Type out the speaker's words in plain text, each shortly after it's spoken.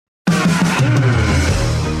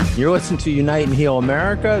You're listening to Unite and Heal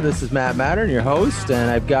America. This is Matt Mattern, your host,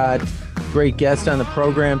 and I've got a great guest on the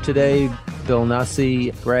program today, Bill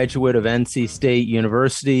Nussey, graduate of NC State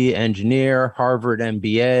University, engineer, Harvard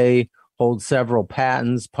MBA, holds several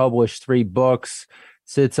patents, published 3 books,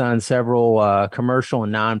 sits on several commercial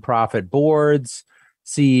and nonprofit boards,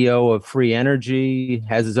 CEO of Free Energy,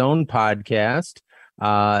 has his own podcast.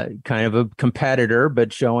 Kind of a competitor,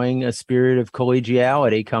 but showing a spirit of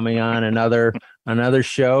collegiality, coming on another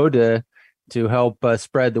show to help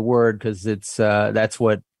spread the word, because it's that's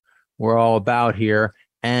what we're all about here.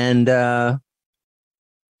 And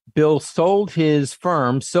Bill sold his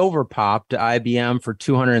firm Silver Pop to IBM for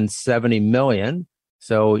 $270 million.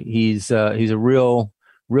 So he's a real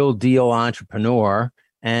deal entrepreneur,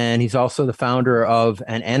 and he's also the founder of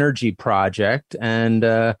an energy project.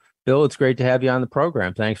 And Bill, it's great to have you on the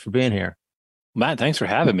program. Thanks for being here. Matt, thanks for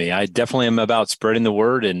having me. I definitely am about spreading the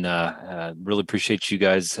word, and really appreciate you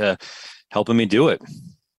guys helping me do it.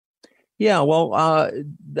 Yeah, well,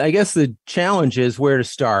 I guess the challenge is where to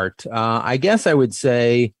start. I guess I would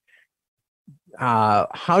say,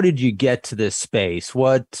 how did you get to this space?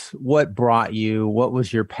 What brought you? What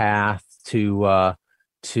was your path to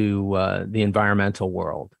the environmental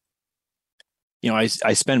world? You know, I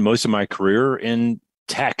spent most of my career in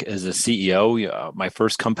tech as a CEO. My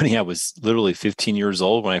first company, I was literally 15 years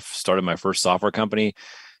old when I started my first software company.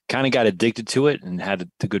 Kind of got addicted to it and had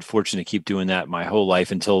the good fortune to keep doing that my whole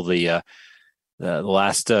life until the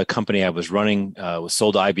last company I was running was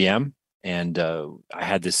sold to IBM. And I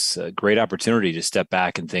had this great opportunity to step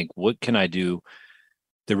back and think, what can I do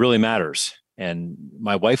that really matters? And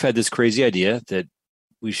my wife had this crazy idea that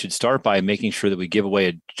we should start by making sure that we give away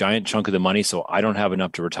a giant chunk of the money so I don't have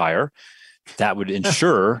enough to retire. That would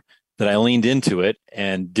ensure that I leaned into it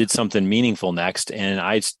and did something meaningful next. And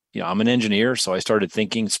I'm an engineer, so I started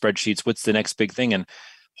thinking spreadsheets, what's the next big thing? And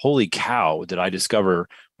holy cow, did I discover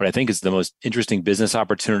what I think is the most interesting business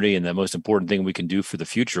opportunity and the most important thing we can do for the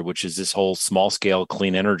future, which is this whole small scale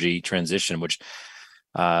clean energy transition, which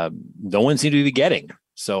no one seemed to be getting.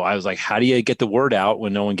 So I was like, how do you get the word out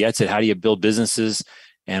when no one gets it? How do you build businesses?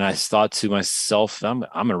 And I thought to myself, I'm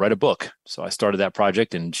going to write a book. So I started that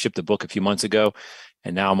project and shipped the book a few months ago.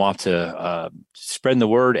 And now I'm off to spreading the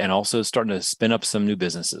word and also starting to spin up some new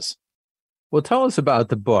businesses. Well, tell us about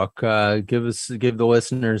the book. Give the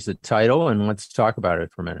listeners the title, and let's talk about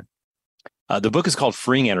it for a minute. The book is called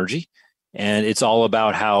Freeing Energy, and it's all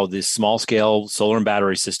about how the small scale solar and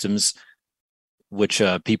battery systems, which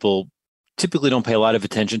people typically don't pay a lot of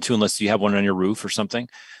attention to unless you have one on your roof or something,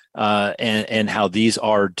 and how these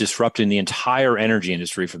are disrupting the entire energy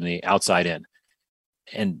industry from the outside in.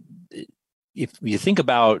 And if you think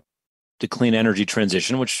about the clean energy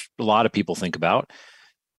transition, which a lot of people think about,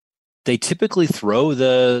 they typically throw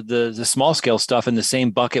the small scale stuff in the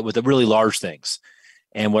same bucket with the really large things.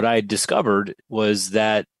 And what I discovered was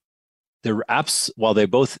that the apps, while they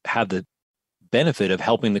both have the benefit of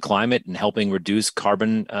helping the climate and helping reduce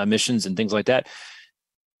carbon emissions and things like that,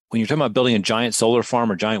 when you're talking about building a giant solar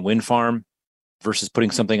farm or giant wind farm versus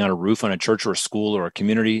putting something on a roof on a church or a school or a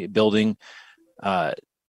community building,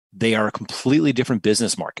 they are completely different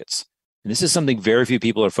business markets. And this is something very few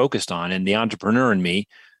people are focused on. And the entrepreneur in me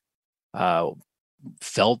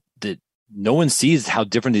felt that no one sees how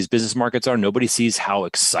different these business markets are. Nobody sees how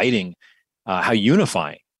exciting, how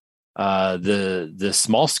unifying the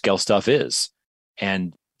small scale stuff is.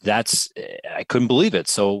 And I couldn't believe it.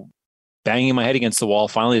 So banging my head against the wall,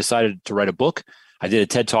 finally decided to write a book. I did a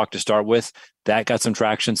TED Talk to start with. That got some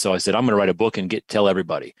traction. So I said, I'm going to write a book and tell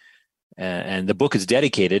everybody. And the book is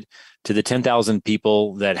dedicated to the 10,000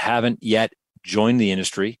 people that haven't yet joined the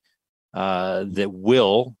industry, that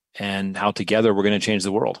will, and how together we're going to change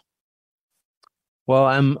the world. Well,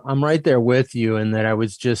 I'm right there with you in that I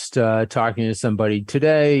was just talking to somebody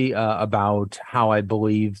today about how I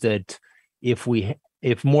believe that if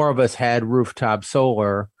more of us had rooftop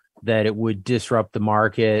solar, that it would disrupt the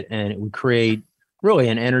market and it would create really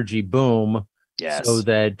an energy boom. Yes. So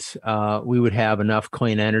that we would have enough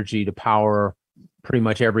clean energy to power pretty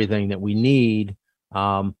much everything that we need.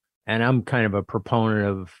 And I'm kind of a proponent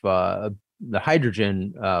of the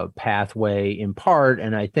hydrogen pathway in part.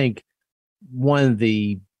 And I think one of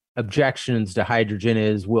the objections to hydrogen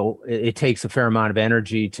is, it takes a fair amount of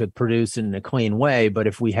energy to produce it in a clean way. But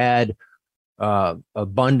if we had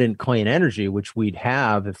abundant clean energy, which we'd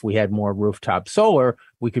have if we had more rooftop solar,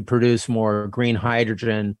 we could produce more green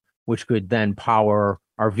hydrogen, which could then power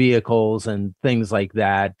our vehicles and things like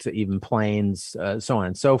that, even planes, so on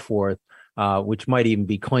and so forth, which might even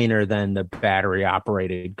be cleaner than the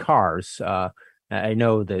battery-operated cars. I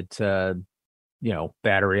know that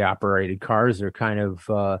battery operated cars are kind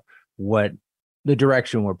of what the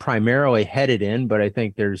direction we're primarily headed in, but I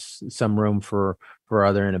think there's some room for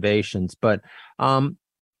other innovations. But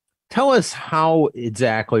tell us how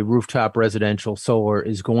exactly rooftop residential solar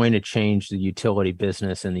is going to change the utility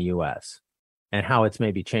business in the U.S. and how it's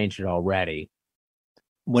maybe changed it already.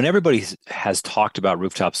 When everybody has talked about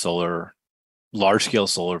rooftop solar, large scale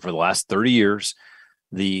solar for the last 30 years,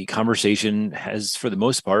 the conversation has, for the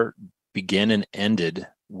most part, begun and ended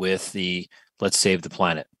with the let's save the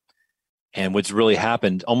planet. And what's really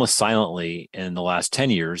happened almost silently in the last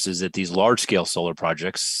 10 years is that these large scale solar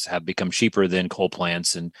projects have become cheaper than coal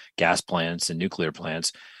plants and gas plants and nuclear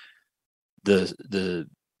plants. The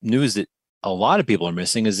news that a lot of people are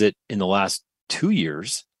missing is that in the last 2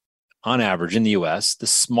 years, on average in the US, the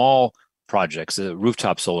small projects, the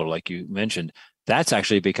rooftop solar, like you mentioned, that's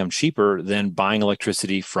actually become cheaper than buying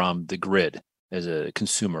electricity from the grid as a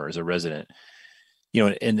consumer, as a resident.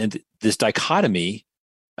 And this dichotomy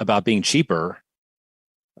about being cheaper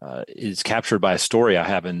is captured by a story I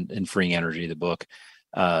have in Freeing Energy, the book.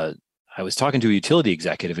 I was talking to a utility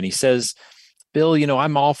executive, and he says, Bill,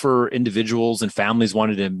 I'm all for individuals and families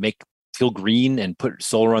wanting to feel green and put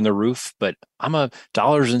solar on their roof, but I'm a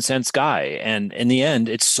dollars and cents guy. And in the end,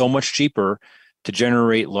 it's so much cheaper to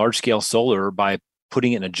generate large scale solar by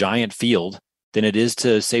putting it in a giant field than it is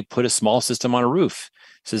to, say, put a small system on a roof.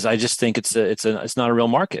 He says, I just think it's not a real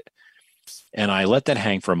market. And I let that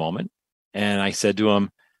hang for a moment. And I said to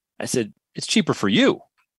him, it's cheaper for you,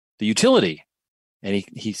 the utility. And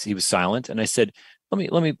he was silent. And I said, let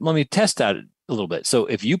me test that a little bit. So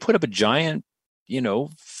if you put up a giant,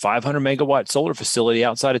 500 megawatt solar facility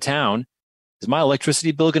outside of town, is my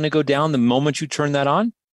electricity bill going to go down the moment you turn that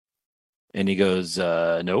on? And he goes,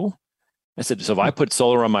 no. I said, so if I put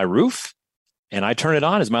solar on my roof and I turn it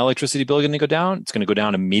on, is my electricity bill going to go down? It's going to go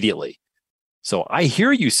down immediately. So I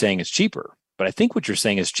hear you saying it's cheaper, but I think what you're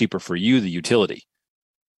saying is cheaper for you, the utility.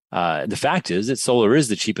 The fact is that solar is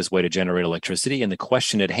the cheapest way to generate electricity. And the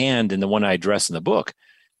question at hand, and the one I address in the book,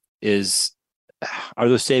 is, are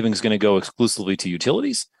those savings going to go exclusively to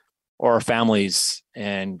utilities, or are families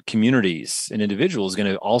and communities and individuals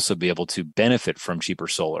going to also be able to benefit from cheaper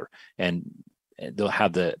solar? And they'll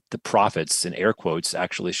have the profits, in air quotes,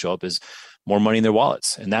 actually show up as more money in their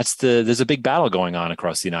wallets. And there's a big battle going on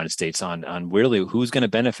across the United States on really who's going to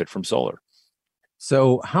benefit from solar.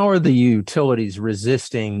 So how are the utilities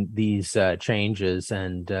resisting these changes,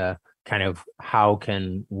 and kind of how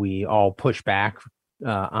can we all push back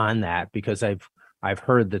on that? Because I've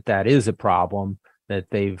heard that is a problem, that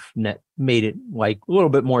they've made it like a little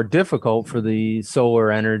bit more difficult for the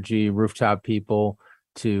solar energy rooftop people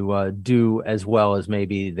to do as well as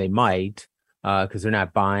maybe they might, because they're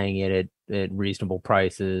not buying it at reasonable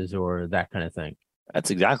prices or that kind of thing.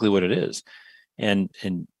 That's exactly what it is. And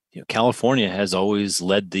California has always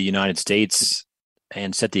led the United States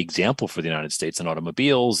and set the example for the United States on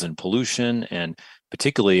automobiles and pollution, and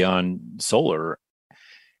particularly on solar.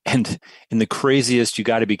 And in the craziest, you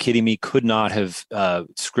got to be kidding me, could not have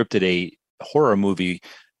scripted a horror movie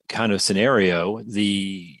kind of scenario.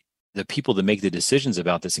 The people that make the decisions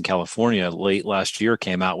about this in California late last year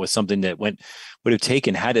came out with something that would have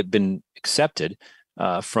taken, had it been accepted,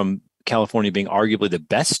 from California being arguably the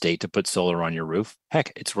best state to put solar on your roof.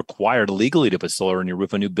 Heck, it's required legally to put solar on your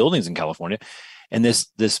roof on new buildings in California. And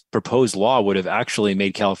this proposed law would have actually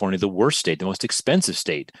made California the worst state, the most expensive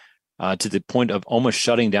state, to the point of almost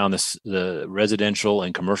shutting down the residential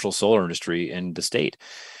and commercial solar industry in the state.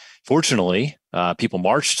 Fortunately, people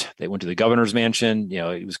marched. They went to the governor's mansion.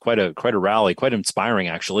 It was quite a rally, quite inspiring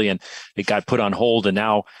actually, and it got put on hold. And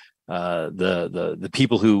now the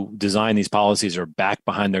people who design these policies are back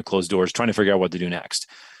behind their closed doors, trying to figure out what to do next.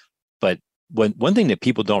 But one thing that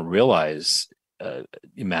people don't realize,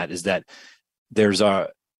 Matt, is that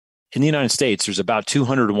in the United States, there's about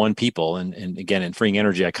 201 people, and again, in Freeing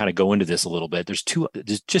Energy, I kind of go into this a little bit. There's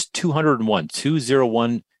just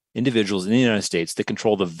 201 individuals in the United States that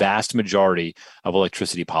control the vast majority of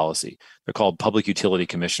electricity policy. They're called public utility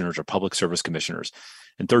commissioners or public service commissioners.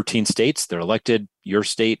 In 13 states, they're elected. Your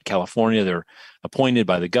state, California, they're appointed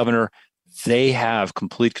by the governor. They have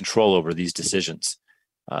complete control over these decisions.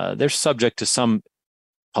 They're subject to some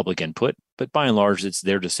public input, but by and large, it's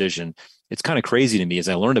their decision. It's kind of crazy to me as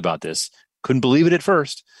I learned about this. Couldn't believe it at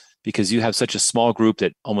first, because you have such a small group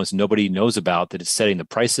that almost nobody knows about that is setting the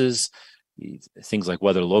prices, things like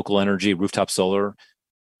whether local energy, rooftop solar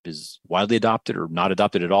is widely adopted or not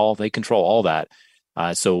adopted at all. They control all that.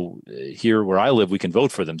 So here where I live, we can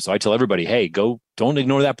vote for them. So I tell everybody, hey, don't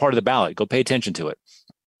ignore that part of the ballot. Go pay attention to it.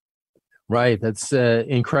 Right. That's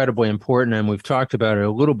incredibly important. And we've talked about it a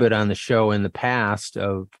little bit on the show in the past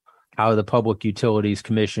of how the Public Utilities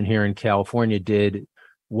Commission here in California did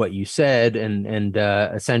what you said and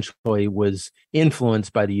essentially was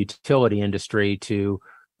influenced by the utility industry to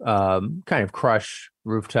kind of crush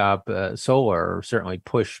rooftop solar, or certainly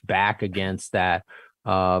push back against that.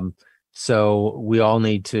 So we all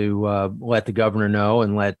need to let the governor know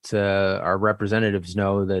and let our representatives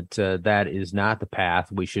know that that is not the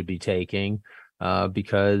path we should be taking,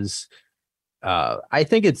 because I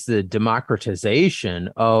think it's the democratization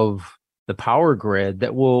of the power grid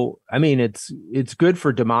that will, I mean, it's good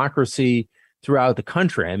for democracy throughout the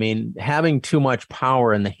country. I mean, having too much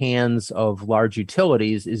power in the hands of large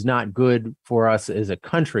utilities is not good for us as a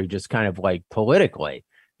country, just kind of like politically.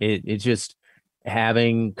 It's just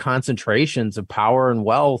having concentrations of power and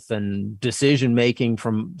wealth and decision making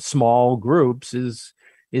from small groups is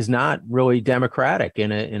not really democratic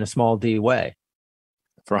in a small d way.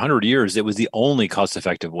 For 100 years, it was the only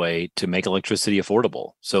cost-effective way to make electricity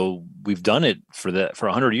affordable. So we've done it for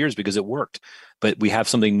 100 years because it worked. But we have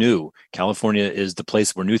something new. California is the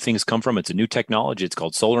place where new things come from. It's a new technology. It's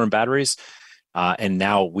called solar and batteries. And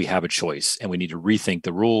now we have a choice, and we need to rethink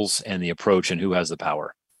the rules and the approach and who has the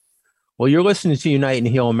power. Well, you're listening to Unite and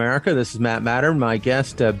Heal America. This is Matt Mattern. My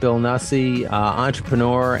guest, Bill Nussey,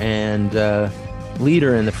 entrepreneur and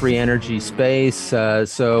leader in the free energy space.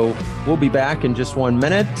 So we'll be back in just 1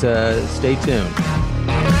 minute. Stay tuned.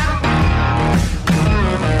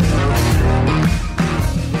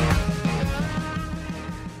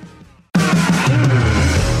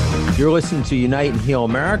 You're listening to Unite and Heal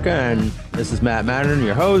America, and this is Matt Mattern,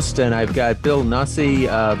 your host, and I've got Bill Nussey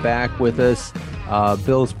back with us.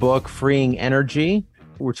 Bill's book, Freeing Energy.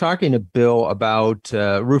 We're talking to Bill about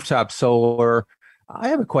rooftop solar. I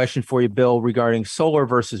have a question for you, Bill, regarding solar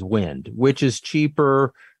versus wind. Which is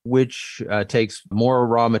cheaper? Which takes more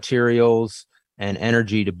raw materials and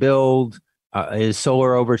energy to build? Is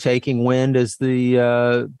solar overtaking wind as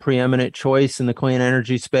the preeminent choice in the clean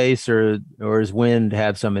energy space, or does wind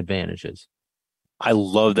have some advantages? I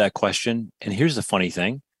love that question. And here's the funny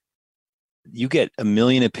thing. You get a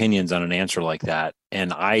million opinions on an answer like that.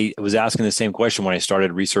 And I was asking the same question when I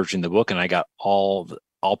started researching the book, and I got all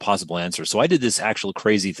possible answers. So I did this actual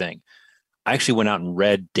crazy thing. I actually went out and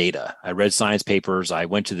read data. I read science papers. I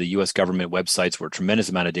went to the US government websites where a tremendous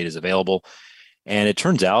amount of data is available. And it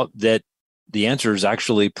turns out that the answer is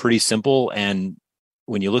actually pretty simple. And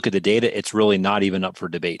when you look at the data, it's really not even up for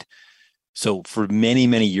debate. So for many,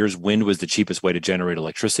 many years, wind was the cheapest way to generate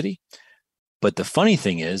electricity. But the funny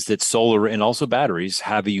thing is that solar and also batteries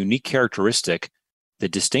have a unique characteristic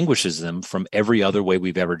that distinguishes them from every other way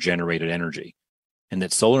we've ever generated energy. And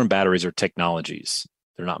that solar and batteries are technologies.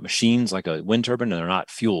 They're not machines like a wind turbine, and they're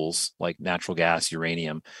not fuels like natural gas,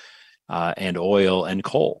 uranium, and oil and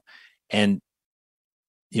coal. And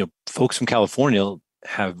folks from California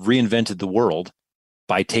have reinvented the world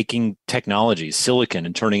by taking technologies, silicon,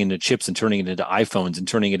 and turning it into chips and turning it into iPhones and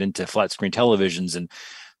turning it into flat screen televisions. And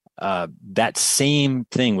that same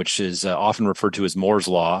thing, which is often referred to as Moore's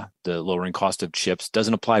Law, the lowering cost of chips,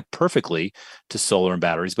 doesn't apply perfectly to solar and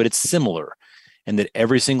batteries, but it's similar. And that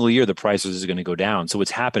every single year the prices is going to go down. So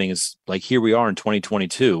what's happening is, like, here we are in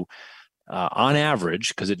 2022, on average,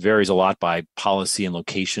 because it varies a lot by policy and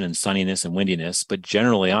location and sunniness and windiness, but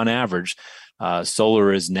generally on average,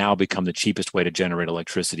 solar has now become the cheapest way to generate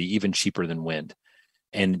electricity, even cheaper than wind.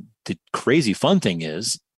 And the crazy fun thing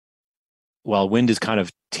is, while wind is kind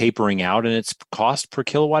of tapering out in its cost per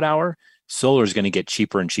kilowatt hour, solar is going to get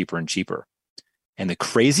cheaper and cheaper and cheaper. And the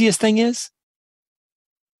craziest thing is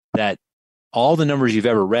that all the numbers you've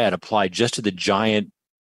ever read apply just to the giant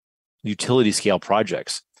utility scale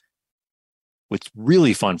projects. What's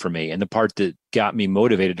really fun for me, and the part that got me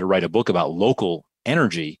motivated to write a book about local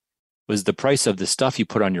energy, was the price of the stuff you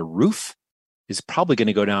put on your roof is probably going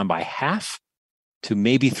to go down by half to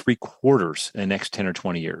maybe 3/4 in the next 10 or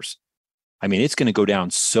 20 years. I mean, it's going to go down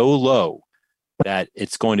so low that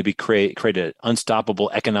it's going to be create an unstoppable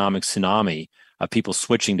economic tsunami of people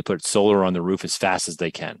switching to put solar on the roof as fast as they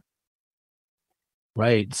can.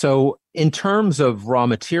 Right. So in terms of raw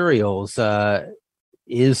materials,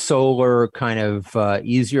 is solar kind of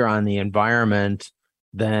easier on the environment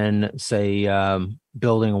than, say,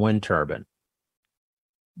 building a wind turbine?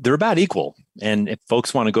 They're about equal. And if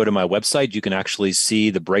folks want to go to my website, you can actually see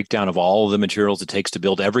the breakdown of all of the materials it takes to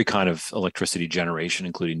build every kind of electricity generation,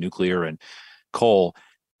 including nuclear and coal.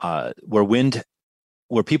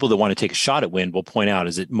 Where people that want to take a shot at wind will point out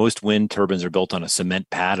is that most wind turbines are built on a cement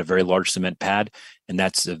pad, a very large cement pad, and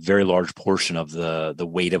that's a very large portion of the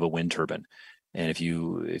weight of a wind turbine. And if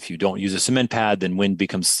you don't use a cement pad, then wind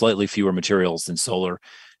becomes slightly fewer materials than solar.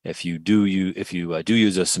 If you do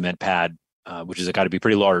use a cement pad, which is got to be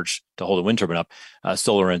pretty large to hold a wind turbine up,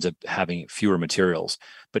 solar ends up having fewer materials.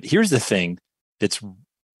 But here's the thing that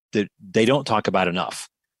they don't talk about enough.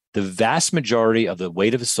 The vast majority of the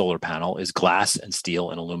weight of a solar panel is glass and steel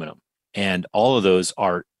and aluminum. And all of those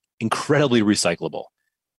are incredibly recyclable.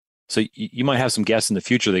 So you might have some guests in the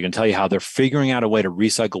future that can tell you how they're figuring out a way to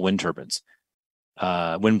recycle wind turbines,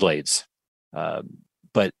 wind blades, or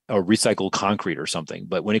recycle concrete or something.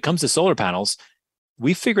 But when it comes to solar panels,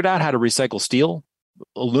 we figured out how to recycle steel.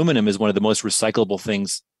 Aluminum is one of the most recyclable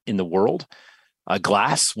things in the world.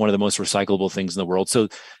 Glass, one of the most recyclable things in the world. So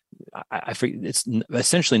I figure it's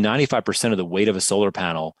essentially 95% of the weight of a solar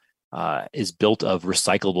panel is built of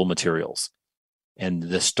recyclable materials. And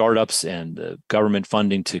the startups and the government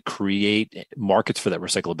funding to create markets for that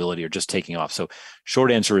recyclability are just taking off. So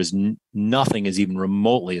short answer is nothing is even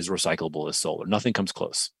remotely as recyclable as solar. Nothing comes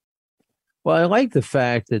close. Well, I like the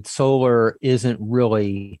fact that solar isn't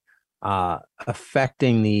really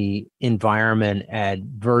affecting the environment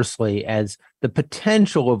adversely, as the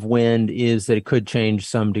potential of wind is that it could change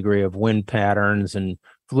some degree of wind patterns and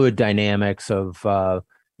fluid dynamics of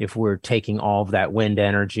if we're taking all of that wind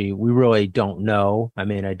energy. We really don't know. I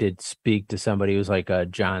mean, I did speak to somebody who's like a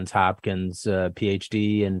Johns Hopkins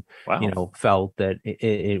PhD, and Wow. felt that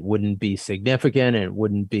it wouldn't be significant and it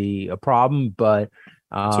wouldn't be a problem. But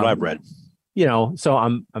That's what I've read. so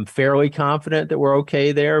I'm fairly confident that we're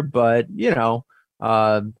okay there. But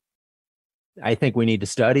I think we need to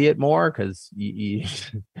study it more, because we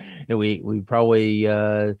probably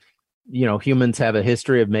humans have a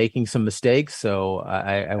history of making some mistakes. So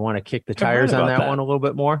I want to kick the I've heard tires on about that that. one a little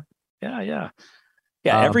bit more. Yeah.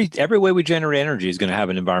 Every way we generate energy is going to have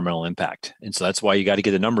an environmental impact, and so that's why you got to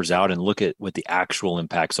get the numbers out and look at what the actual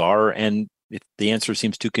impacts are. And if the answer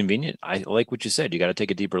seems too convenient, I like what you said. You got to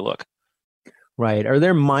take a deeper look. Right. Are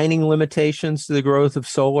there mining limitations to the growth of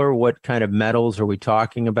solar? What kind of metals are we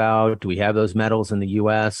talking about? Do we have those metals in the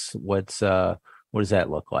U.S.? What does that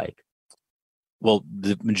look like? Well,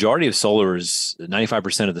 the majority of solar is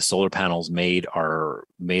 95% of the solar panels are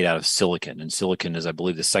made out of silicon, and silicon is, I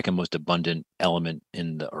believe, the second most abundant element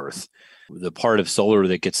in the earth. The part of solar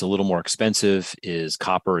that gets a little more expensive is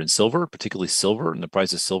copper and silver, particularly silver, and the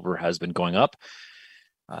price of silver has been going up.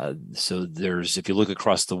 So if you look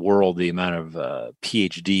across the world, the amount of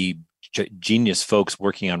PhD genius folks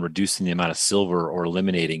working on reducing the amount of silver or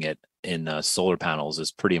eliminating it in solar panels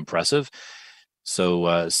is pretty impressive.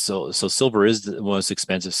 So silver is the most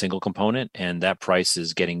expensive single component, and that price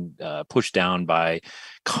is getting pushed down by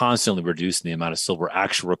constantly reducing the amount of silver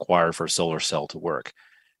actually required for a solar cell to work.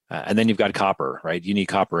 And then you've got copper, right? You need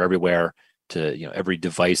copper everywhere to, every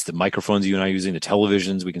device, the microphones you and I are using, the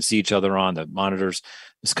televisions we can see each other on, the monitors.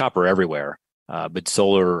 There's copper everywhere, but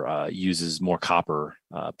solar uses more copper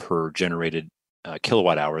per generated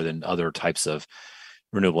kilowatt hour than other types of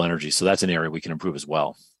renewable energy. So that's an area we can improve as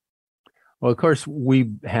well. Well, of course,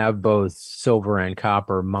 we have both silver and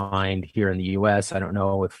copper mined here in the U.S. I don't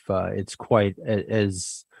know if it's quite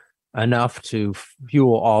as enough to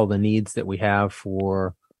fuel all the needs that we have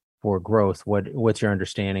for growth. What's your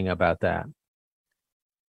understanding about that?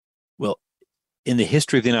 Well, in the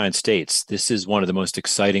history of the United States, this is one of the most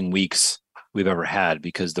exciting weeks we've ever had,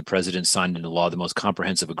 because the president signed into law the most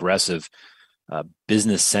comprehensive, aggressive,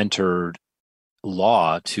 business-centered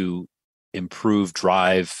law to improve,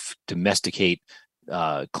 drive, domesticate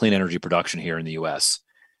clean energy production here in the U.S.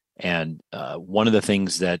 And one of the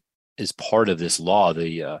things that is part of this law,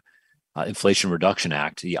 the Inflation Reduction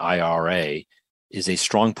Act, the IRA, is a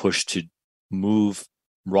strong push to move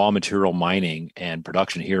raw material mining and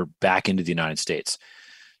production here back into the United States.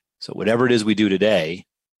 So whatever it is we do today,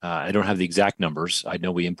 I don't have the exact numbers. I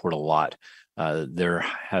know we import a lot. There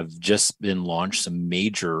have just been launched some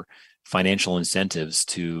major financial incentives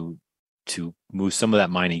to move some of that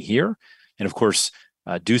mining here, and of course,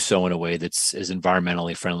 do so in a way that's as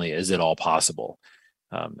environmentally friendly as at all possible.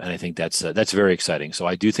 And I think that's very exciting. So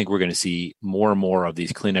I do think we're going to see more and more of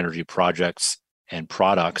these clean energy projects and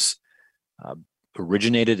products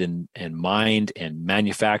originated and mined and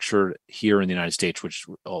manufactured here in the United States, which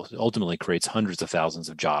ultimately creates hundreds of thousands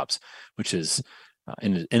of jobs, which is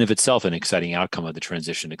in and of itself an exciting outcome of the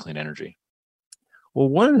transition to clean energy. Well,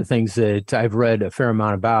 one of the things that I've read a fair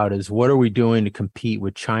amount about is, what are we doing to compete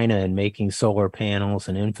with China in making solar panels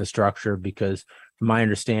and infrastructure? Because from my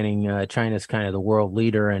understanding, China is kind of the world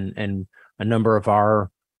leader, and a number of our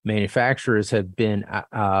manufacturers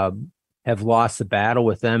have lost the battle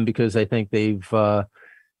with them, because I think they've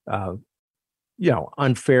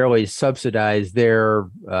unfairly subsidize their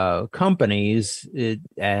companies,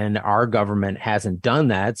 and our government hasn't done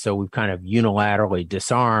that. So we've kind of unilaterally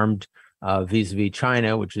disarmed vis-a-vis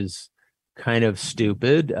China, which is kind of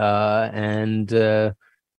stupid. And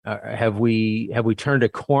have we turned a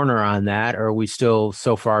corner on that, or are we still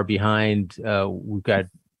so far behind? We've got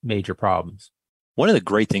major problems. One of the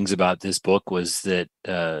great things about this book was that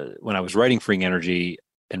when I was writing Freeing Energy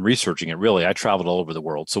and researching it, really, I traveled all over the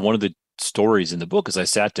world. So one of the stories in the book is I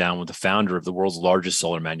sat down with the founder of the world's largest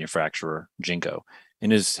solar manufacturer, Jinko,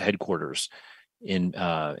 in his headquarters in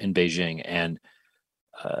Beijing, and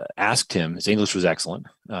asked him. His English was excellent.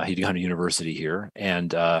 He'd gone to university here,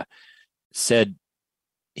 and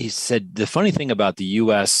he said the funny thing about the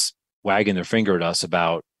U.S. wagging their finger at us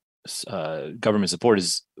about government support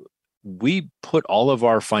is we put all of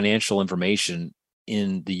our financial information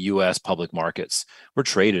in the U.S. public markets. We're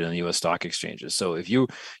traded on the U.S. stock exchanges. So if you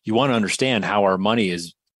want to understand how our money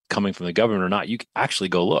is coming from the government or not, you can actually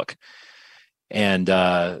go look. And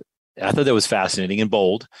I thought that was fascinating and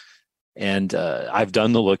bold. And I've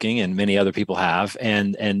done the looking, and many other people have.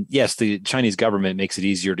 And yes, the Chinese government makes it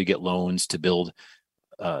easier to get loans to build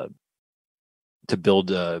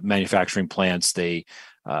manufacturing plants. They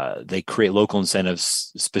create local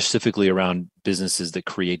incentives specifically around businesses that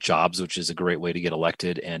create jobs, which is a great way to get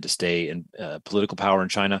elected and to stay in political power in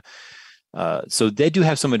China. So they do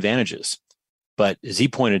have some advantages. But as he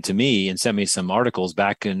pointed to me and sent me some articles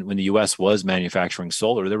back when the U.S. was manufacturing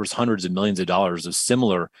solar, there was hundreds of millions of dollars of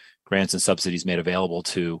similar grants and subsidies made available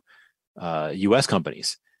to U.S.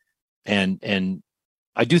 companies. And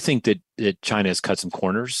I do think that China has cut some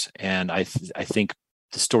corners, and I think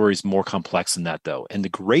the story is more complex than that, though. And the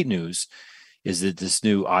great news is that this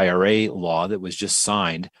new IRA law that was just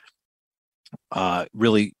signed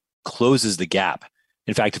really closes the gap.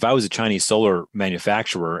 In fact, if I was a Chinese solar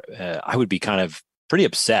manufacturer, I would be kind of pretty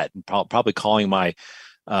upset and probably calling my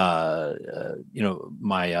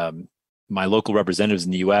local representatives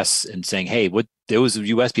in the U.S. and saying, "Hey, what those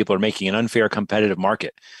U.S. people are making an unfair competitive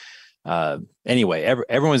market." Anyway,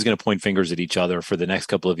 everyone's going to point fingers at each other for the next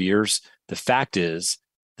couple of years. The fact is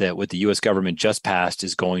that what the U.S. government just passed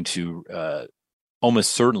is going to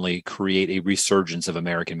almost certainly create a resurgence of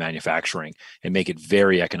American manufacturing and make it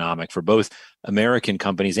very economic for both American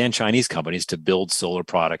companies and Chinese companies to build solar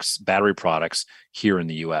products, battery products here in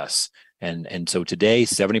the U.S. And so today,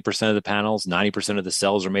 70% of the panels, 90% of the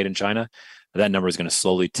cells are made in China. That number is going to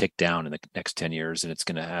slowly tick down in the next 10 years, and it's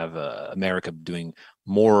going to have America doing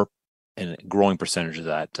more and a growing percentage of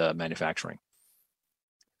that manufacturing.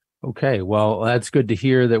 Okay, well, that's good to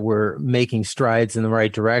hear that we're making strides in the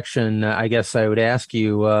right direction. I guess I would ask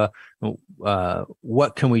you,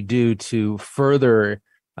 what can we do to further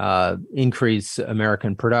increase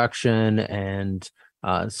American production and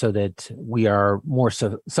so that we are more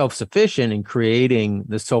self-sufficient in creating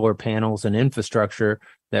the solar panels and infrastructure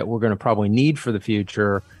that we're going to probably need for the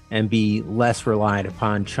future and be less reliant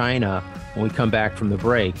upon China when we come back from the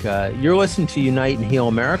break. You're listening to Unite and Heal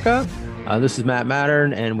America. This is Matt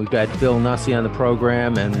Mattern, and we've got Bill Nussey on the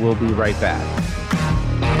program, and we'll be right back.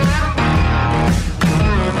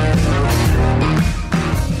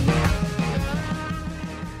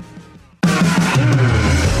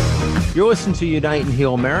 You're listening to Unite and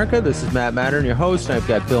Heal America. This is Matt Mattern, your host, and I've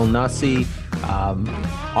got Bill Nussey,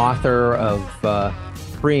 author of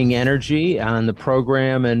Freeing Energy, on the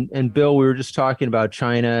program. And Bill, we were just talking about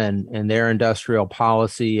China and their industrial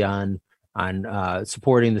policy on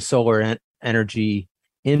supporting the solar energy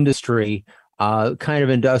industry. Kind of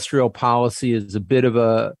industrial policy is a bit of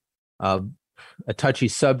a touchy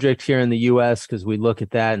subject here in the U.S. because we look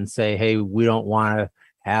at that and say, hey, we don't want to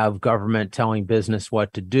have government telling business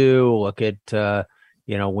what to do. Look at,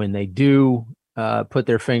 when they do put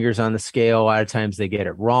their fingers on the scale, a lot of times they get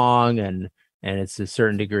it wrong. And it's a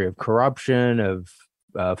certain degree of corruption,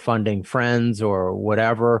 of funding friends or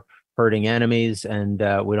whatever, hurting enemies. And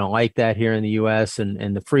we don't like that here in the U.S.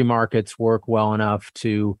 And the free markets work well enough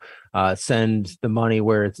to send the money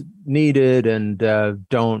where it's needed and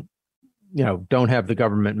don't have the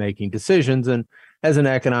government making decisions. And as an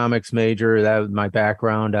economics major, that was my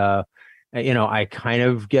background. I kind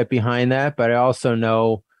of get behind that, but I also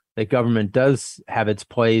know that government does have its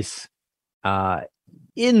place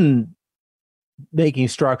in making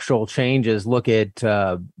structural changes. Look at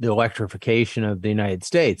the electrification of the United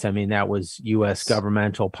States. I mean, that was U.S.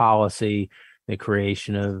 governmental policy, the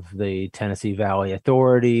creation of the Tennessee Valley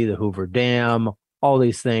Authority, the Hoover Dam, all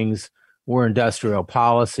these things we're industrial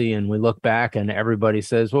policy, and we look back and everybody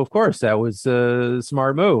says, well, of course, that was a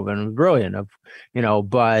smart move and brilliant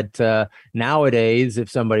but nowadays, if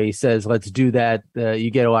somebody says, let's do that, you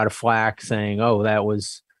get a lot of flack saying, oh, that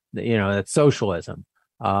was, that's socialism.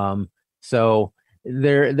 So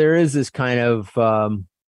there is this kind of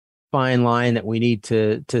fine line that we need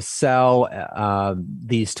to sell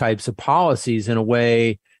these types of policies in a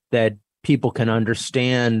way that people can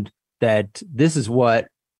understand that this is what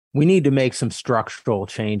we need to make some structural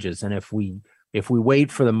changes. And if we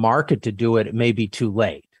wait for the market to do it, it may be too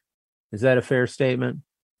late. Is that a fair statement?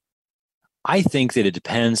 I think that it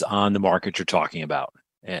depends on the market you're talking about.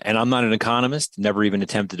 And I'm not an economist, never even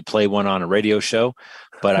attempted to play one on a radio show,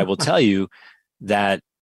 but I will tell you that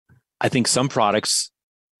I think some products,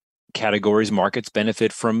 categories, markets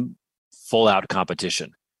benefit from full out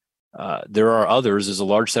competition. There are others, there's a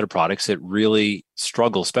large set of products that really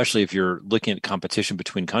struggle, especially if you're looking at competition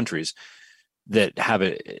between countries that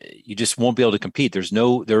you just won't be able to compete.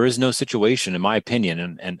 There is no situation, in my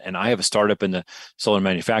opinion, and I have a startup in the solar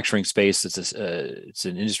manufacturing space. It's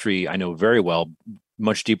an industry I know very well,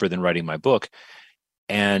 much deeper than writing my book.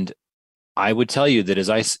 And I would tell you that as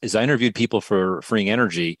I interviewed people for Freeing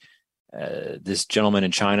Energy, this gentleman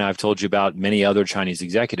in China I've told you about, many other Chinese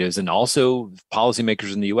executives, and also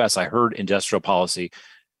policymakers in the U.S. I heard industrial policy,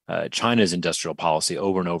 China's industrial policy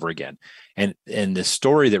over and over again. And the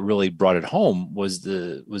story that really brought it home was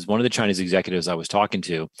one of the Chinese executives I was talking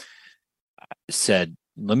to said,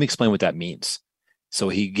 let me explain what that means. So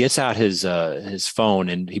he gets out his phone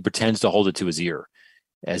and he pretends to hold it to his ear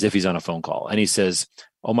as if he's on a phone call. And he says,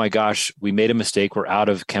 oh my gosh, we made a mistake. We're out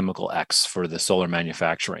of chemical X for the solar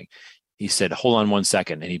manufacturing. He said, hold on 1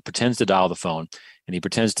 second. And he pretends to dial the phone and he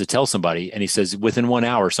pretends to tell somebody. And he says, within 1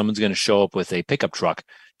 hour, someone's going to show up with a pickup truck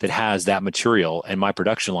that has that material and my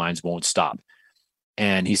production lines won't stop.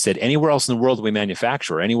 And he said, anywhere else in the world that we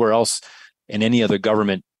manufacture, anywhere else in any other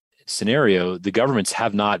government scenario, the governments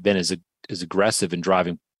have not been as aggressive in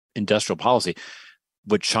driving industrial policy.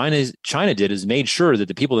 What China did is made sure that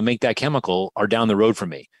the people that make that chemical are down the road from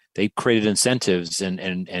me. They created incentives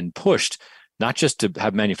and pushed not just to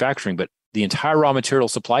have manufacturing, but the entire raw material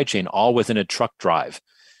supply chain all within a truck drive.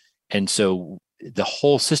 And so the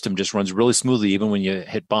whole system just runs really smoothly, even when you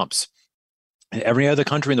hit bumps. And every other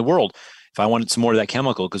country in the world, if I wanted some more of that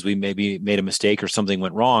chemical because we maybe made a mistake or something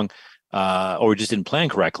went wrong, or we just didn't plan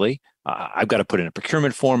correctly, I've got to put in a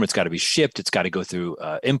procurement form. It's got to be shipped. It's got to go through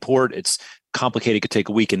import. It's complicated. It could take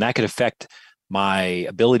a week, and that could affect my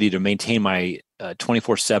ability to maintain my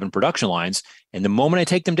 24/7 production lines. And the moment I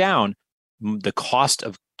take them down, the cost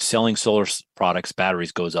of selling solar products,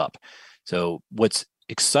 batteries, goes up. So what's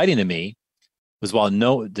exciting to me was while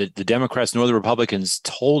the Democrats nor the Republicans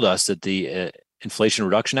told us that the Inflation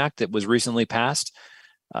Reduction Act that was recently passed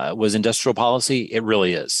was industrial policy, it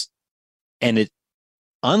really is. And it,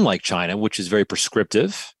 unlike China, which is very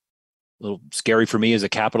prescriptive, a little scary for me as a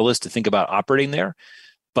capitalist to think about operating there,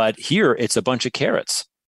 but here it's a bunch of carrots.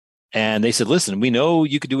 And they said, listen, we know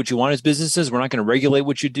you could do what you want as businesses. We're not going to regulate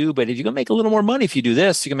what you do, but if you're going to make a little more money if you do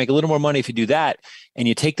this, you can make a little more money if you do that. And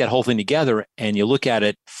you take that whole thing together and you look at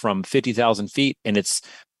it from 50,000 feet, and it's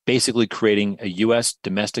basically creating a U.S.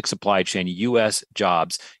 domestic supply chain, U.S.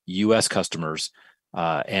 jobs, U.S. customers,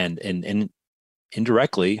 and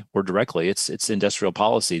indirectly or directly, it's industrial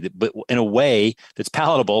policy, but in a way that's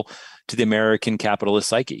palatable to the American capitalist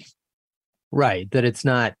psyche. Right, that it's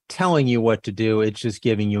not telling you what to do, it's just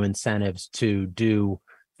giving you incentives to do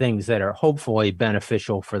things that are hopefully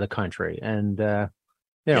beneficial for the country. And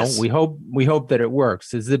yes. we hope that it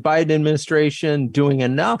works. Is the Biden administration doing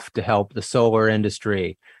enough to help the solar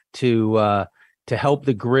industry to help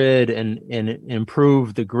the grid and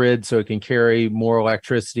improve the grid so it can carry more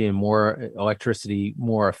electricity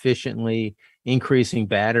more efficiently, increasing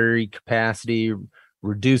battery capacity,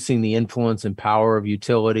 reducing the influence and power of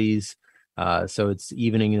utilities? So it's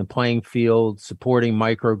evening the playing field, supporting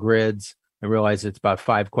microgrids. I realize it's about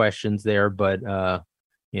 5 questions there, but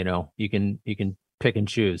you can pick and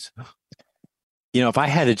choose. If I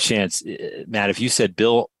had a chance, Matt, if you said,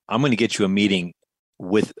 Bill, I'm going to get you a meeting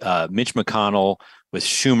with Mitch McConnell, with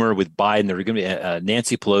Schumer, with Biden, they're going to be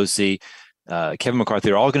Nancy Pelosi, Kevin McCarthy,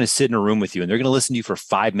 they're all going to sit in a room with you and they're going to listen to you for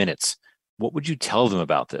 5 minutes. What would you tell them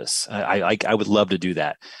about this? I would love to do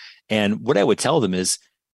that. And what I would tell them is,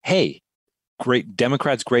 hey, great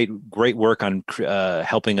Democrats, great work on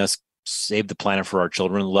helping us save the planet for our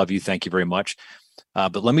children. Love you. Thank you very much.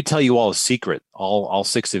 But let me tell you all a secret, all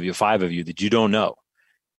 6 of you, 5 of you, that you don't know.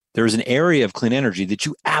 There's an area of clean energy that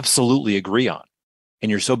you absolutely agree on. And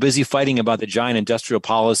you're so busy fighting about the giant industrial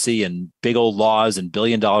policy and big old laws and $1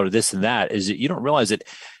 billion this and that, is that you don't realize that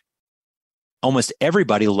almost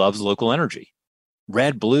everybody loves local energy.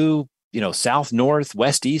 Red, blue, south, north,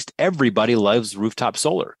 west, east, everybody loves rooftop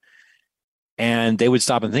solar. And they would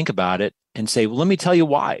stop and think about it and say, well, let me tell you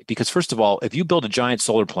why. Because first of all, if you build a giant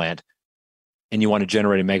solar plant and you want to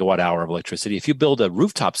generate a megawatt hour of electricity, if you build a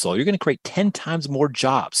rooftop solar, you're going to create 10 times more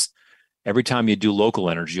jobs every time you do local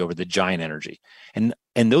energy over the giant energy. And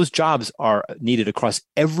those jobs are needed across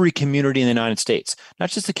every community in the United States,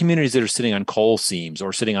 not just the communities that are sitting on coal seams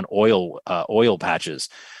or sitting on oil patches,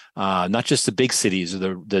 not just the big cities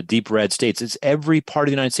or the deep red states. It's every part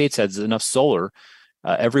of the United States has enough solar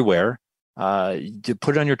everywhere to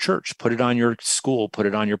put it on your church, put it on your school, put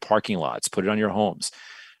it on your parking lots, put it on your homes.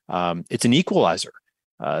 It's an equalizer.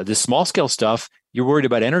 The small scale stuff, you're worried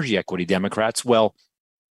about energy equity, Democrats. Well,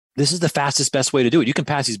 this is the fastest, best way to do it. You can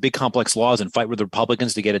pass these big complex laws and fight with the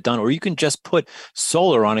Republicans to get it done, or you can just put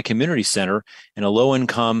solar on a community center in a low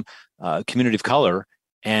income community of color.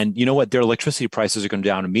 And you know what? Their electricity prices are going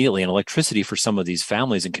down immediately. And electricity for some of these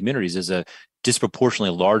families and communities is a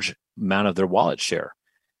disproportionately large amount of their wallet share.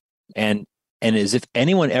 And as if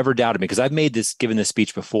anyone ever doubted me, because I've given this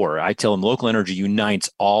speech before, I tell them local energy unites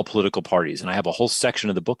all political parties. And I have a whole section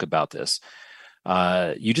of the book about this.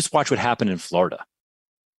 You just watch what happened in Florida.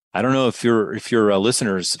 I don't know if your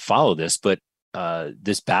listeners follow this, but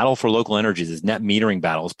this battle for local energy, this net metering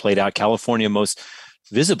battle, has played out California most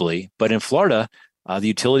visibly. But in Florida, the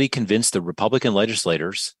utility convinced the Republican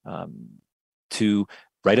legislators to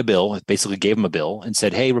write a bill, basically gave them a bill and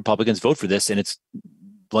said, hey, Republicans, vote for this. And it's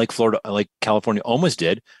like California almost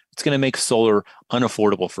did. It's going to make solar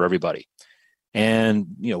unaffordable for everybody. And,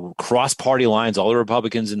 cross party lines, all the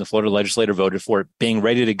Republicans in the Florida legislature voted for it, being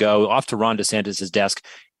ready to go off to Ron DeSantis' desk.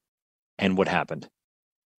 And what happened?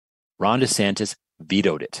 Ron DeSantis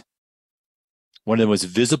vetoed it. One of the most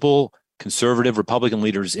visible conservative Republican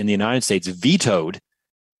leaders in the United States vetoed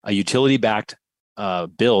a utility-backed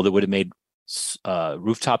bill that would have made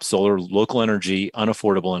rooftop solar, local energy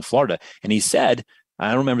unaffordable in Florida. And he said, I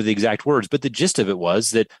don't remember the exact words, but the gist of it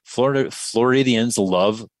was that Floridians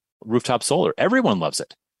love rooftop solar. Everyone loves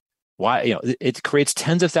it. Why? It creates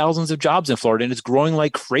tens of thousands of jobs in Florida, and it's growing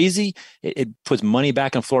like crazy. It puts money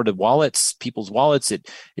back in Florida wallets, people's wallets.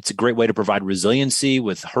 It's a great way to provide resiliency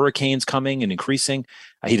with hurricanes coming and increasing.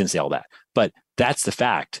 He didn't say all that, but that's the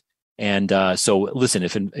fact. And so, listen,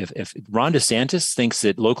 if Ron DeSantis thinks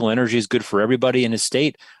that local energy is good for everybody in his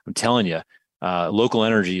state, I'm telling you, local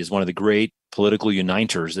energy is one of the great political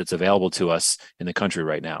uniters that's available to us in the country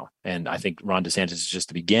right now. And I think Ron DeSantis is just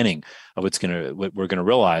the beginning of what we're going to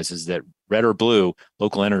realize is that red or blue,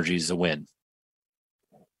 local energy is a win.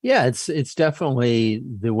 Yeah, it's definitely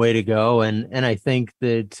the way to go. And I think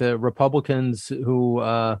that Republicans who,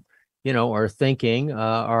 are thinking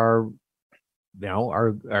are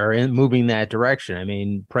moving that direction. I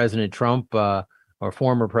mean, President Trump, or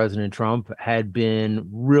former President Trump, had been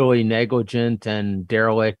really negligent and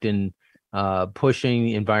derelict in pushing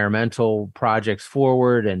environmental projects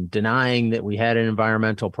forward and denying that we had an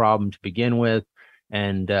environmental problem to begin with.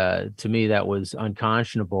 And to me, that was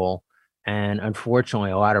unconscionable. And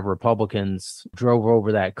unfortunately, a lot of Republicans drove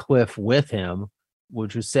over that cliff with him,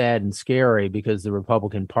 which was sad and scary because the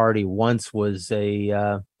Republican Party once was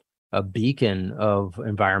a beacon of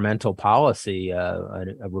environmental policy.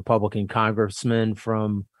 A Republican congressman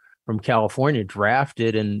from California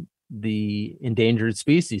drafted in the Endangered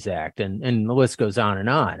Species Act, and the list goes on and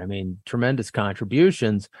on. I mean, tremendous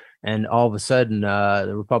contributions, and all of a sudden,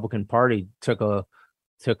 the Republican Party took a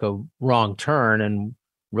wrong turn and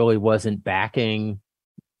really wasn't backing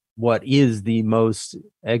what is the most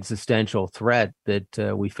existential threat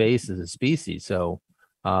that we face as a species. So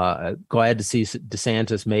glad to see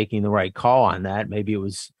DeSantis making the right call on that. Maybe it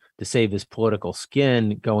was to save his political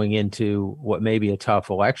skin going into what may be a tough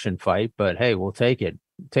election fight, but hey, we'll take it.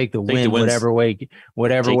 Take the win, whatever way you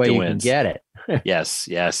can get it. Yes.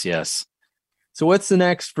 So what's the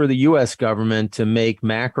next for the U.S. government to make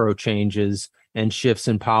macro changes and shifts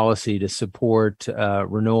in policy to support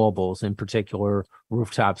renewables, in particular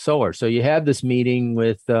rooftop solar? So you have this meeting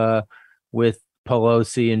with Pelosi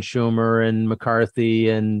and Schumer and McCarthy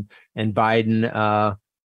and Biden.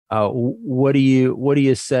 What do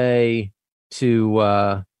you say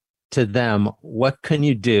to them? What can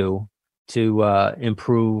you do to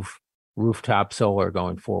improve rooftop solar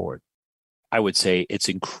going forward? I would say it's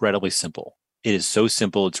incredibly simple. It is so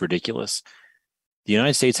simple, it's ridiculous. The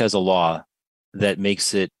United States has a law that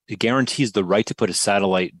it guarantees the right to put a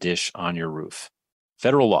satellite dish on your roof.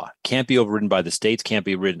 Federal law can't be overridden by the states, can't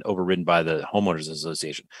be overridden by the homeowners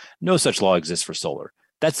association. No such law exists for solar.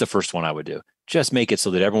 That's the first one I would do. Just make it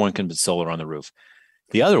so that everyone can put solar on the roof.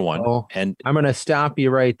 The other one, Oh, and I'm going to stop you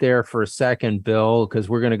right there for a second, Bill, because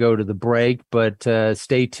we're going to go to the break, but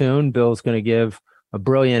stay tuned. Bill's going to give a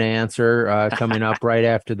brilliant answer coming up right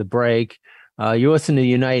after the break. You listen to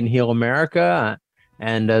Unite and Heal America,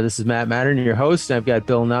 and this is Matt Mattern, your host. I've got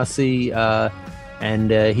Bill Nussey,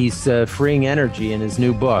 and he's freeing energy in his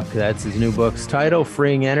new book. That's his new book's title,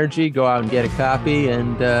 Freeing Energy. Go out and get a copy,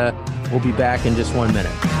 and we'll be back in just 1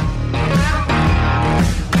 minute.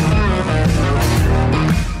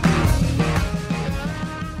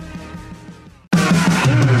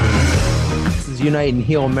 Unite and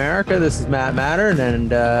Heal America. This is Matt Mattern, and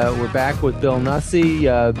we're back with Bill Nussey,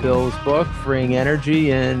 Bill's book, Freeing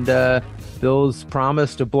Energy, and Bill's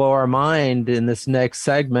promise to blow our mind in this next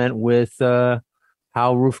segment with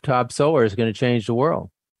how rooftop solar is going to change the world.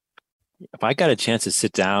 If I got a chance to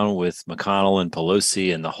sit down with McConnell and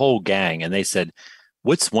Pelosi and the whole gang, and they said,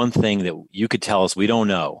 what's one thing that you could tell us we don't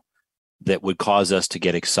know that would cause us to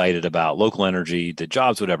get excited about local energy, the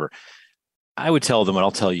jobs, whatever, I would tell them, and I'll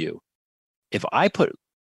tell you, if I put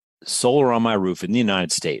solar on my roof in the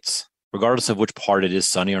United States, regardless of which part it is,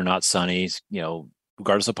 sunny or not sunny,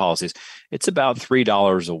 regardless of policies, it's about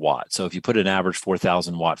 $3 a watt. So if you put an average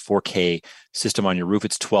 4,000 watt 4K system on your roof,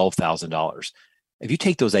 it's $12,000. If you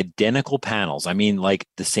take those identical panels, I mean, like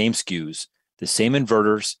the same SKUs, the same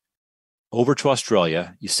inverters, over to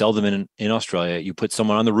Australia, you sell them in Australia, you put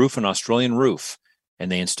someone on the roof, an Australian roof,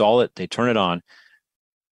 and they install it, they turn it on,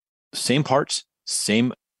 same parts,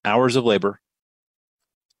 same hours of labor.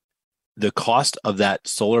 The cost of that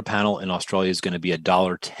solar panel in Australia is going to be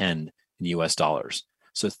 $1.10 in US dollars.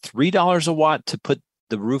 So $3 a watt to put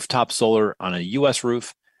the rooftop solar on a US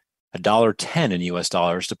roof, $1.10 in US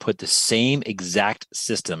dollars to put the same exact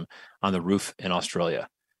system on the roof in Australia.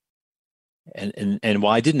 And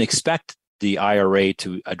while I didn't expect the IRA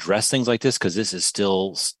to address things like this, because this is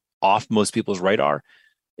still off most people's radar,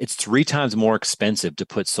 it's 3 times more expensive to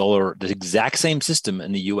put solar, the exact same system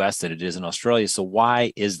in the US than it is in Australia. So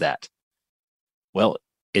why is that? Well,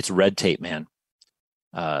 it's red tape, man.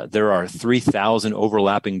 There are 3,000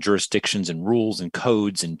 overlapping jurisdictions and rules and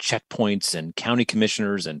codes and checkpoints and county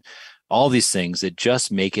commissioners and all these things that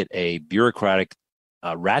just make it a bureaucratic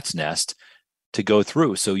rat's nest to go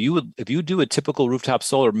through. So if you do a typical rooftop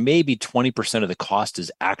solar, maybe 20% of the cost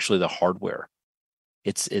is actually the hardware.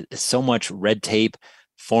 It's so much red tape,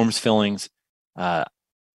 forms fillings. I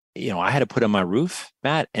had to put on my roof,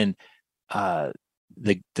 Matt, and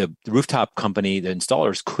the rooftop company, the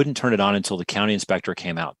installers couldn't turn it on until the county inspector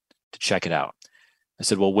came out to check it out. I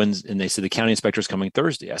said, well, when's, and they said, the county inspector is coming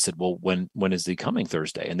Thursday. I said, well, when is he coming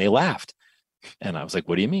Thursday? And they laughed. And I was like,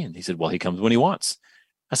 what do you mean? He said, well, he comes when he wants.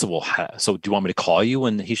 I said, well, so do you want me to call you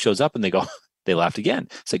when he shows up? And they laughed again.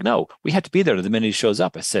 It's like, no, we have to be there the minute he shows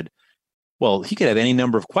up. I said, well, he could have any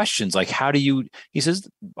number of questions. Like, he says,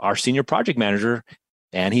 our senior project manager,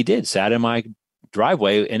 and he sat in my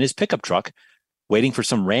driveway in his pickup truck, waiting for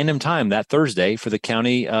some random time that Thursday for the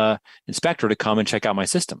county inspector to come and check out my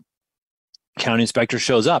system. County inspector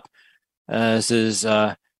shows up, says,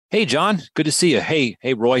 hey, John, good to see you. Hey,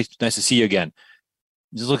 Roy, nice to see you again.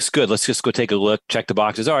 This looks good. Let's just go take a look, check the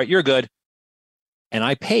boxes. All right, you're good. And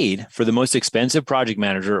I paid for the most expensive project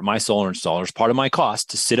manager at my solar installers, part of my cost,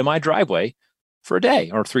 to sit in my driveway for a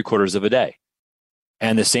day or 3/4 of a day.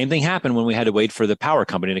 And the same thing happened when we had to wait for the power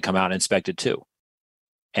company to come out and inspect it too.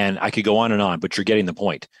 And I could go on, but you're getting the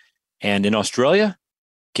point. And in Australia,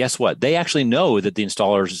 guess what? They actually know that the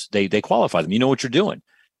installers, they qualify them. You know what you're doing.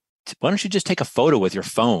 Why don't you just take a photo with your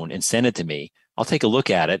phone and send it to me? I'll take a look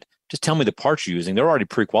at it. Just tell me the parts you're using. They're already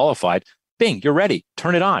pre-qualified. Bing, you're ready.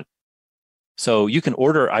 Turn it on. So you can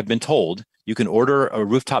order, I've been told, you can order a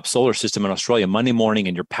rooftop solar system in Australia Monday morning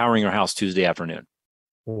and you're powering your house Tuesday afternoon.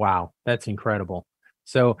 Wow, that's incredible.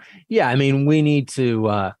 So, yeah, I mean, we need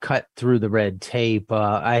to cut through the red tape.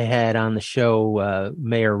 I had on the show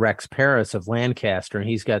Mayor Rex Paris of Lancaster, and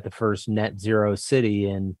he's got the first net zero city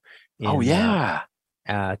in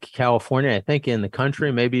California, I think in the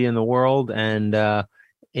country, maybe in the world. And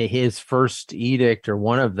his first edict, or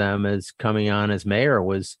one of them, is coming on as mayor,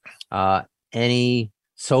 was any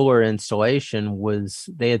solar installation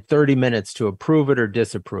they had 30 minutes to approve it or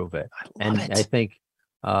disapprove it.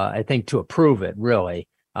 I think to approve it, really.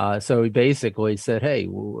 So he basically said, hey,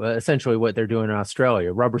 essentially what they're doing in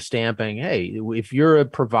Australia, rubber stamping. Hey, if you're a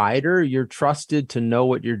provider, you're trusted to know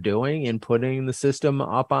what you're doing in putting the system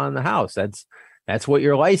up on the house. That's what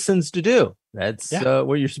you're licensed to do. That's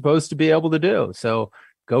what you're supposed to be able to do. So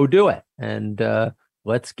go do it. And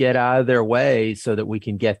let's get out of their way so that we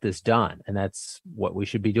can get this done. And that's what we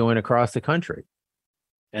should be doing across the country.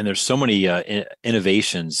 And there's so many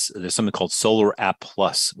innovations. There's something called Solar App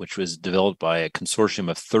Plus, which was developed by a consortium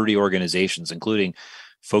of 30 organizations, including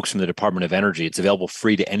folks from the Department of Energy. It's available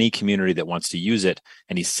free to any community that wants to use it,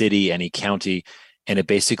 any city, any county. And it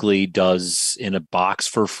basically does in a box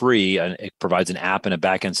for free. And it provides an app and a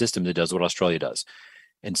backend system that does what Australia does.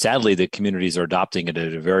 And sadly, the communities are adopting it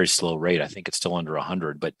at a very slow rate. I think it's still under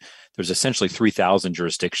 100, but there's essentially 3,000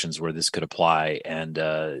 jurisdictions where this could apply. And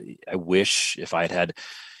I wish if I'd had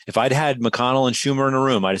McConnell and Schumer in a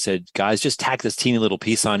room, I'd have said, guys, just tack this teeny little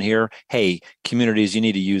piece on here. Hey, communities, you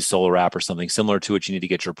need to use Solar App or something similar to it. You need to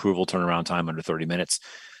get your approval turnaround time under 30 minutes.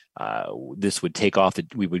 This would take off.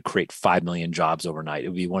 We would create 5 million jobs overnight. It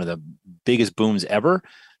would be one of the biggest booms ever.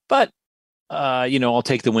 But I'll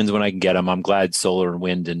take the wins when I can get them. I'm glad solar and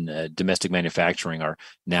wind and domestic manufacturing are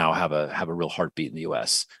now have a real heartbeat in the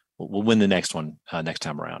U.S. We'll win the next one next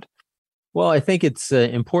time around. Well, I think it's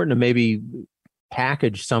important to maybe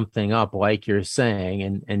package something up like you're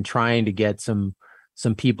saying, and trying to get some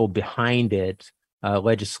people behind it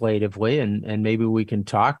legislatively, and maybe we can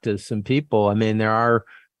talk to some people. I mean, there are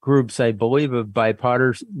groups, I believe, of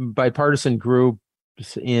bipartisan groups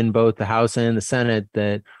in both the House and the Senate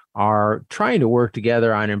that are trying to work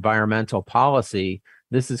together on environmental policy.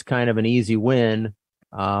 This is kind of an easy win.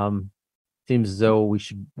 Seems as though we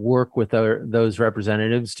should work with those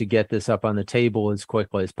representatives to get this up on the table as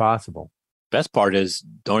quickly as possible. Best part is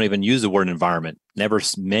don't even use the word environment. Never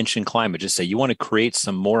mention climate. Just say you want to create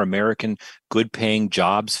some more American good paying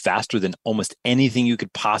jobs faster than almost anything you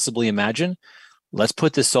could possibly imagine. Let's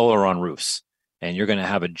put this solar on roofs, and you're going to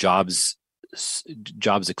have a jobs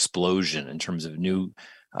explosion in terms of new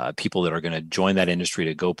people that are going to join that industry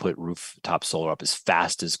to go put rooftop solar up as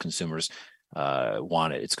fast as consumers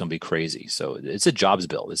want it. It's going to be crazy. So it's a jobs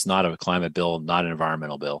bill. It's not a climate bill, not an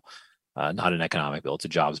environmental bill, not an economic bill. It's a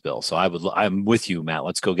jobs bill. So I'm with you, Matt.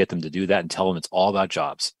 Let's go get them to do that and tell them it's all about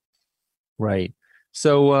jobs. Right.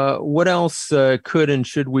 So what else could and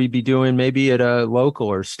should we be doing maybe at a local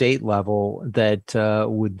or state level that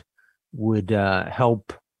would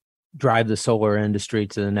help drive the solar industry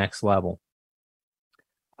to the next level?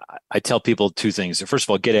 I tell people two things. First of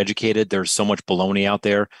all, get educated. There's so much baloney out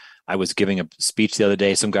there. I was giving a speech the other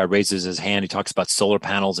day. Some guy raises his hand. He talks about solar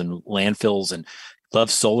panels and landfills and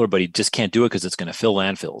loves solar, but he just can't do it because it's going to fill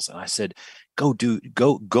landfills. And I said, go.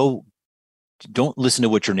 Don't listen to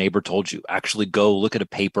what your neighbor told you. Actually go look at a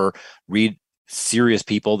paper, read serious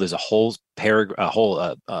people. There's a whole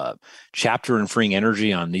chapter in Freeing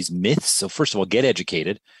Energy on these myths. So first of all, get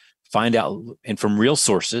educated. Find out, and from real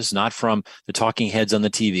sources, not from the talking heads on the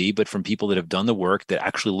TV, but from people that have done the work, that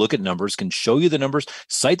actually look at numbers, can show you the numbers,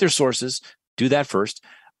 cite their sources. Do that first.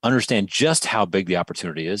 Understand just how big the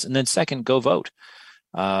opportunity is. And then second, go vote.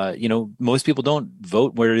 Most people don't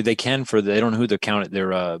vote where they can they don't know who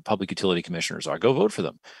their public utility commissioners are. Go vote for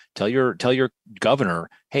them. Tell your governor,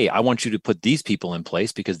 hey, I want you to put these people in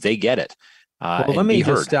place because they get it. Well, let me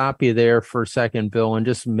just stop you there for a second, Bill, and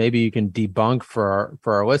just maybe you can debunk for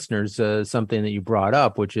our listeners something that you brought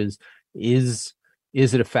up, which is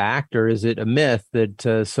it a fact or is it a myth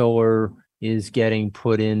that solar is getting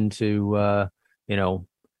put into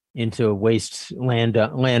waste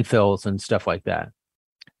landfills and stuff like that?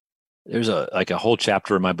 There's a whole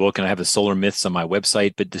chapter in my book, and I have the solar myths on my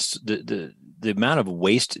website. But the amount of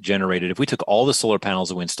waste generated, if we took all the solar panels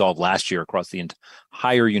that we installed last year across the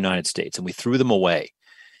entire United States and we threw them away,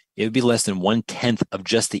 it would be less than 1/10 of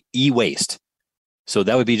just the e-waste. So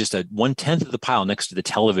that would be just a 1/10 of the pile next to the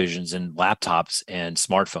televisions and laptops and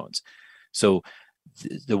smartphones. So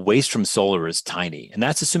the waste from solar is tiny, and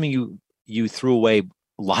that's assuming you threw away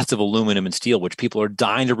lots of aluminum and steel, which people are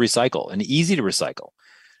dying to recycle and easy to recycle.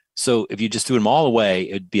 So if you just threw them all away,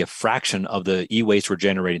 it'd be a fraction of the e-waste we're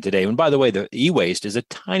generating today. And by the way, the e-waste is a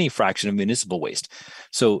tiny fraction of municipal waste.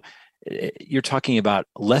 So you're talking about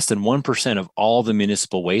less than 1% of all the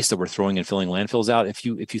municipal waste that we're throwing and filling landfills out. If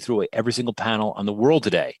you threw away every single panel on the world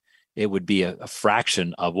today, it would be a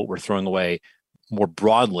fraction of what we're throwing away more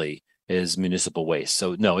broadly is municipal waste.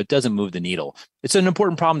 So no, it doesn't move the needle. It's an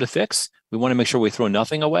important problem to fix. We want to make sure we throw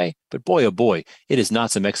nothing away, but boy, oh boy, it is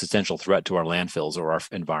not some existential threat to our landfills or our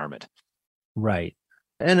environment. Right.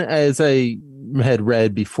 And as I had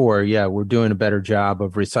read before, yeah, we're doing a better job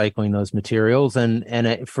of recycling those materials. And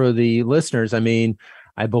for the listeners, I mean,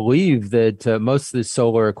 I believe that most of the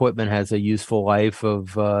solar equipment has a useful life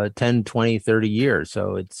of 10, 20, 30 years.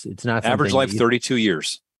 So it's not average life 32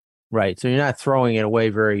 years. Right. So you're not throwing it away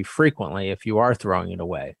very frequently. If you are throwing it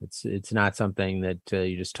away, it's not something that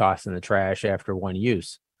you just toss in the trash after one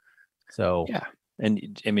use. So yeah.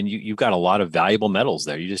 And I mean, you've got a lot of valuable metals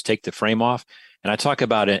there. You just take the frame off And I talk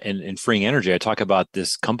about it in Freeing Energy. I talk about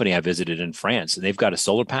this company I visited in France, and they've got a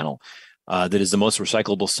solar panel that is the most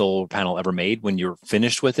recyclable solar panel ever made. When you're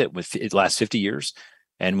finished with it, it lasts 50 years.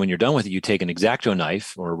 And when you're done with it, you take an X-Acto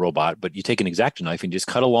knife or a robot, but you take an X-Acto knife and just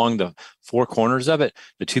cut along the four corners of it.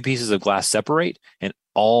 The two pieces of glass separate, and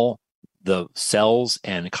all the cells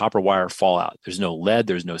and copper wire fall out. There's no lead,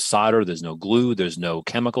 there's no solder, there's no glue, there's no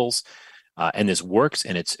chemicals. And this works,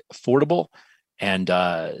 and it's affordable. And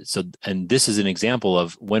this is an example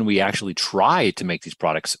of when we actually try to make these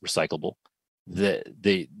products recyclable,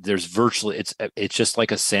 there's virtually, it's just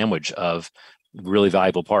like a sandwich of really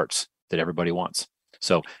valuable parts that everybody wants.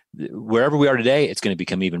 So wherever we are today, it's going to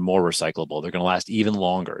become even more recyclable. They're going to last even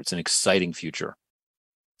longer. It's an exciting future.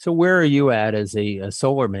 So where are you at as a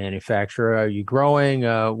solar manufacturer? Are you growing?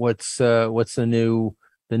 What's the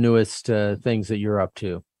newest things that you're up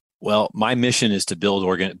to? Well, my mission is to build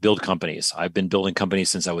companies. I've been building companies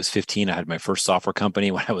since I was 15. I had my first software company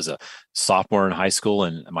when I was a sophomore in high school,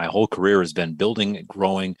 and my whole career has been building,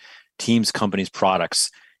 growing teams, companies, products.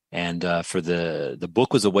 And for the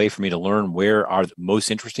book was a way for me to learn where are the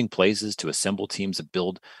most interesting places to assemble teams that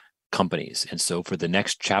build companies. And so for the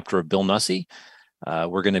next chapter of Bill Nussey,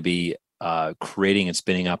 we're going to be creating and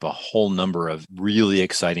spinning up a whole number of really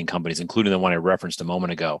exciting companies, including the one I referenced a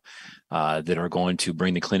moment ago, that are going to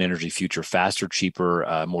bring the clean energy future faster,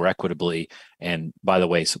 cheaper, more equitably, and by the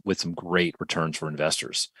way, with some great returns for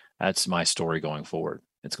investors. That's my story going forward.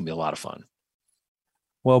 It's going to be a lot of fun.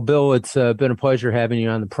 Well, Bill, it's been a pleasure having you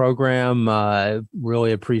on the program. I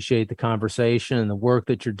really appreciate the conversation and the work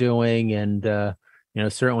that you're doing, and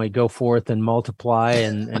certainly go forth and multiply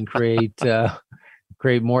and create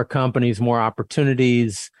more companies, more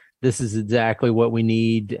opportunities. This is exactly what we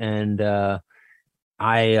need, and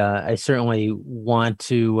I certainly want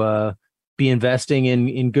to be investing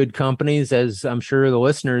in good companies, as I'm sure the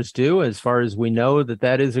listeners do, as far as we know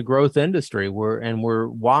that is a growth industry. We're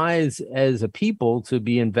wise as a people to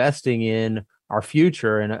be investing in our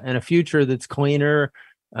future and a future that's cleaner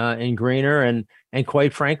and greener and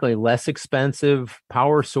quite frankly less expensive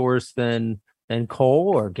power source than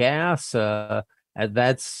coal or gas.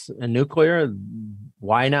 That's a nuclear.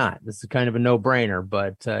 Why not? This is kind of a no-brainer,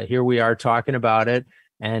 but here we are talking about it,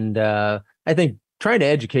 and I think trying to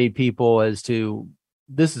educate people as to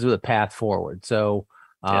this is the path forward. So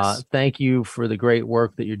yes. Thank you for the great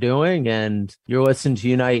work that you're doing. And you're listening to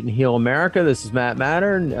Unite and Heal America. This is Matt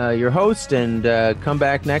Mattern, your host. And come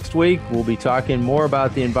back next week. We'll be talking more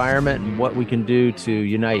about the environment and what we can do to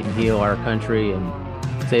unite and heal our country and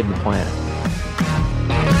save the planet.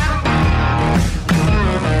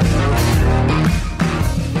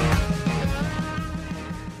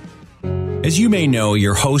 As you may know,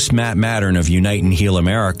 your host, Matt Mattern of Unite and Heal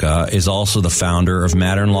America, is also the founder of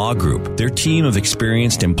Mattern Law Group. Their team of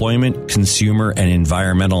experienced employment, consumer, and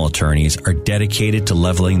environmental attorneys are dedicated to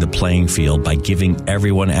leveling the playing field by giving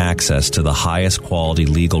everyone access to the highest quality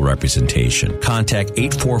legal representation. Contact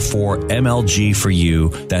 844-MLG-FOR-YOU.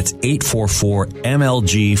 That's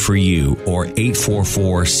 844-MLG-FOR-YOU or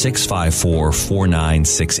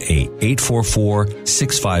 844-654-4968.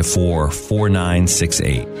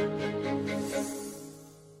 844-654-4968.